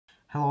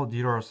Hello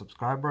dear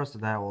subscribers,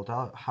 today I will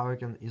tell you how you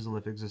can easily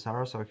fix this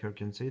error. So here you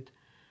can see it.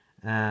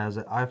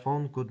 The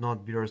iPhone could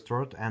not be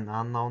restored and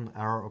unknown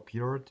error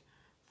appeared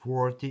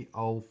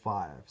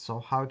 4005. So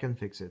how you can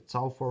fix it?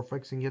 So for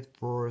fixing it,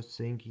 first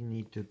thing you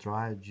need to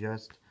try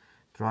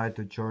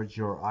to charge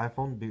your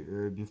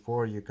iPhone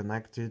before you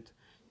connect it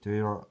to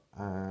your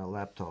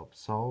laptop.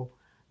 So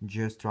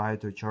just try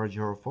to charge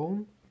your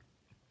phone,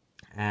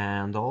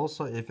 and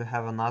also if you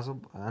have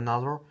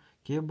another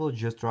cable,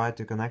 just try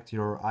to connect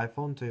your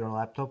iPhone to your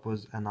laptop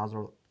with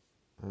another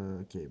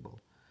cable.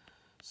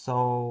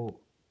 So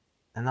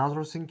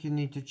another thing you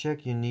need to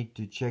check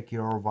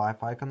your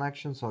Wi-Fi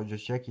connection. So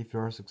just check if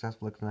you're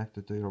successfully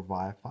connected to your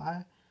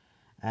Wi-Fi,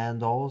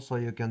 and also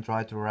you can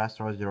try to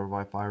restart your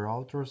Wi-Fi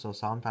router, so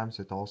sometimes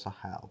it also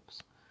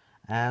helps.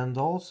 And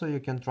also you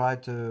can try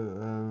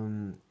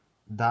to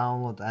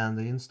download and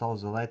install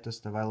the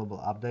latest available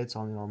updates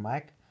on your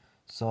Mac.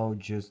 So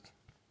just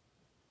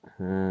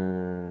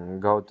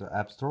go to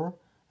App Store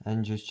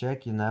and just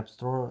check in App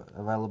Store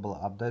available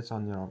updates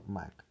on your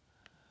Mac.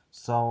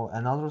 So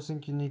another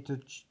thing you need to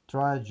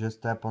try,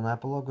 just tap on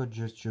Apple logo,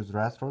 just choose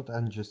restart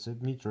and just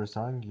submit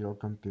restarting your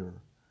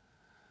computer.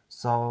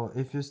 So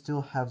if you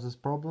still have this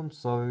problem,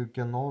 so you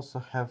can also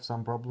have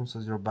some problems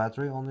with your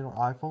battery on your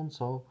iPhone,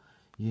 so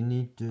you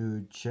need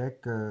to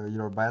check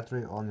your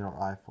battery on your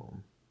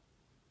iPhone.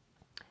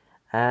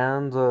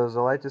 And the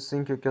latest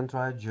thing you can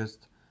try,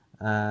 just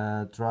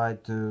try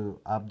to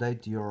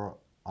update your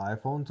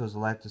iPhone to the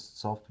latest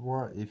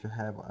software if you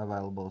have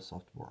available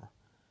software.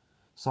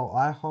 So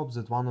I hope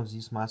that one of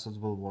these methods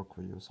will work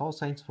for you. So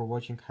thanks for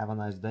watching, have a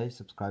nice day,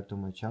 subscribe to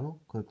my channel,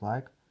 click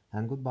like,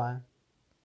 and goodbye.